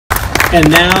And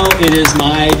now it is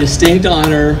my distinct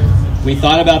honor, we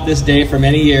thought about this day for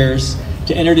many years,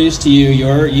 to introduce to you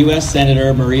your U.S.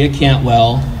 Senator Maria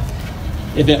Cantwell.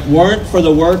 If it weren't for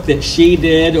the work that she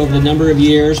did over the number of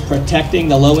years protecting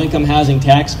the low-income housing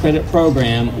tax credit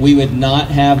program, we would not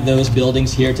have those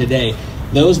buildings here today.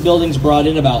 Those buildings brought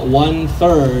in about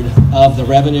 1/3 of the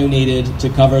revenue needed to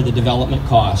cover the development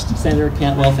cost. Senator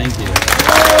Cantwell, thank you.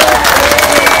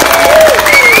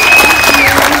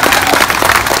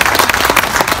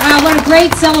 Wow, what a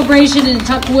great celebration in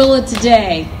Tukwila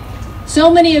today. So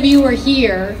many of you are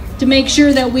here to make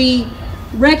sure that we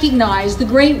recognize the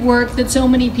great work that so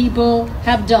many people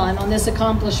have done on this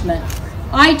accomplishment.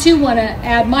 I too want to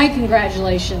add my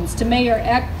congratulations to Mayor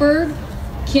Eckberg,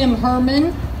 Kim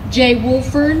Herman, Jay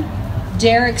Wolford,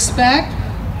 Derek Speck,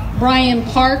 Brian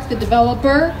Park, the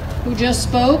developer who just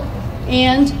spoke,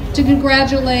 and to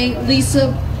congratulate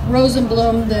Lisa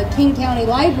Rosenblum, the King County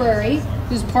Library,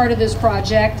 who's part of this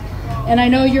project. And I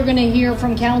know you're going to hear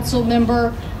from Council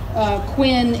Member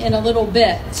Quinn in a little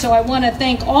bit. So I want to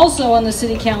thank also on the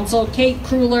City Council, Kate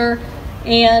Kruller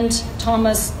and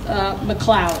Thomas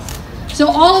McLeod. So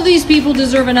all of these people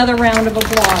deserve another round of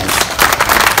applause.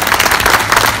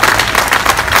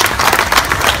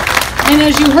 And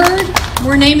as you heard,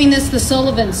 we're naming this the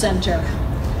Sullivan Center.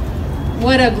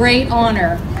 What a great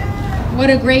honor. What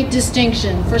a great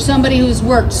distinction for somebody who's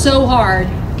worked so hard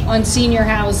on senior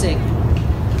housing.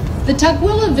 The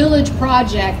Tukwila Village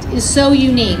project is so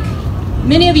unique.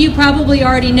 Many of you probably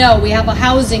already know we have a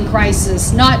housing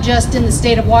crisis, not just in the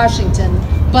state of Washington,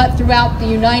 but throughout the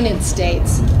United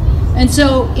States. And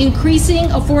so increasing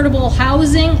affordable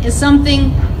housing is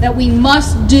something that we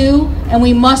must do, and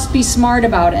we must be smart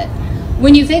about it.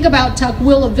 When you think about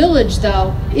Tukwila Village,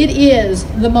 though, it is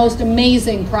the most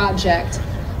amazing project,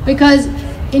 because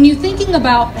in you thinking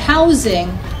about housing,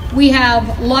 we have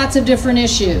lots of different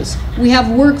issues. We have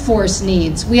workforce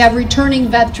needs, we have returning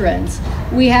veterans,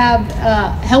 we have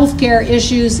healthcare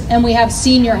issues, and we have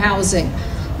senior housing.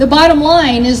 The bottom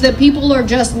line is that people are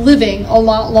just living a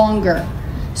lot longer.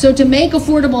 So to make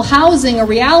affordable housing a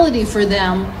reality for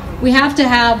them, we have to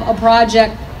have a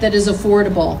project that is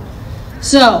affordable.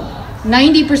 So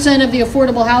 90% of the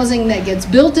affordable housing that gets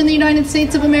built in the United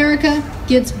States of America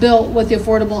gets built with the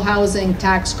affordable housing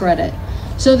tax credit.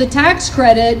 So the tax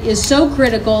credit is so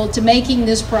critical to making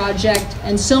this project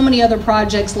and so many other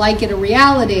projects like it a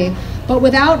reality. But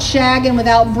without Shag and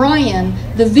without Brian,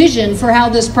 the vision for how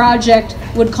this project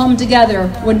would come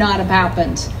together would not have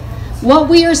happened. What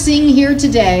we are seeing here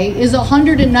today is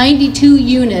 192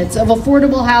 units of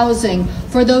affordable housing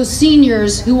for those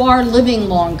seniors who are living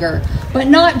longer. But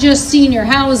not just senior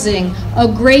housing, a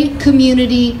great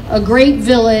community, a great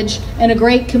village, and a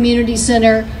great community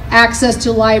center, access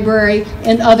to library,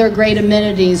 and other great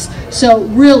amenities. So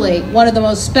really, one of the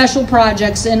most special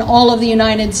projects in all of the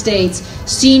United States,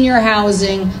 senior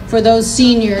housing for those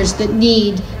seniors that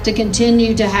need to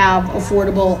continue to have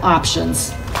affordable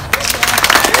options.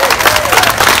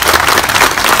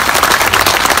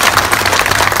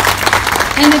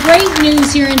 And the great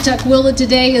news here in Tukwila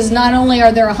today is not only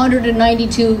are there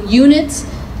 192 units,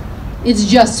 it's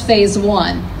just phase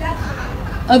one.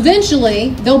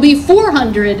 Eventually, there'll be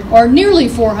 400 or nearly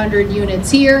 400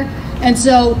 units here, and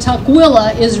so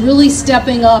Tukwila is really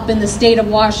stepping up in the state of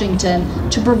Washington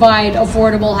to provide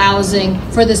affordable housing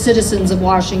for the citizens of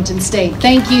Washington State.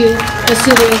 Thank you, the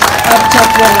city of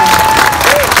Tukwila.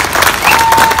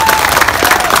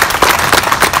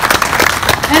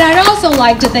 And I'd also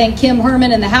like to thank Kim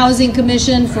Herman and the Housing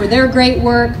Commission for their great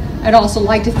work. I'd also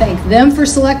like to thank them for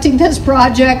selecting this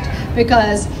project,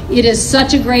 because it is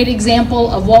such a great example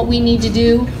of what we need to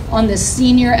do on the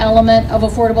senior element of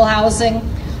affordable housing.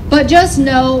 But just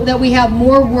know that we have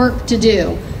more work to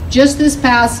do. Just this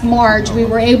past March, we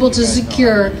were able to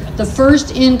secure the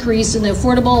first increase in the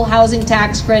affordable housing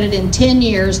tax credit in 10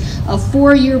 years, a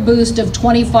 4-year boost of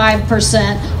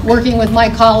 25%, working with my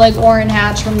colleague Orrin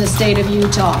Hatch from the state of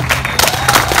Utah.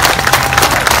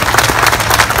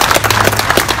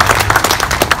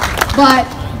 But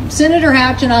Senator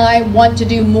Hatch and I want to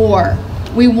do more.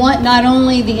 We want not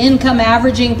only the income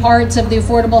averaging parts of the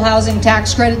affordable housing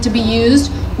tax credit to be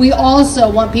used, we also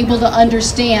want people to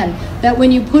understand that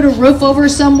when you put a roof over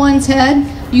someone's head,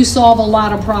 you solve a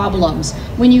lot of problems.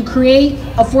 When you create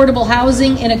affordable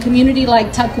housing in a community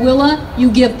like Tukwila, you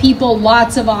give people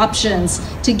lots of options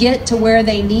to get to where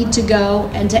they need to go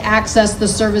and to access the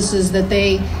services that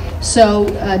they so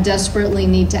desperately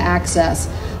need to access.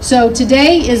 So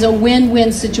today is a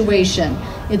win-win situation.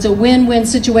 It's a win-win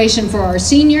situation for our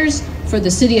seniors, for the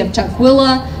city of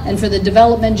Tukwila, and for the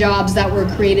development jobs that were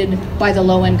created by the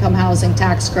low-income housing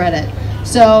tax credit.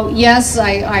 So yes,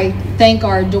 I thank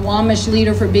our Duwamish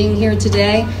leader for being here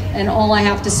today, and all I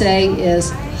have to say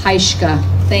is Haishka.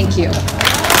 Thank you.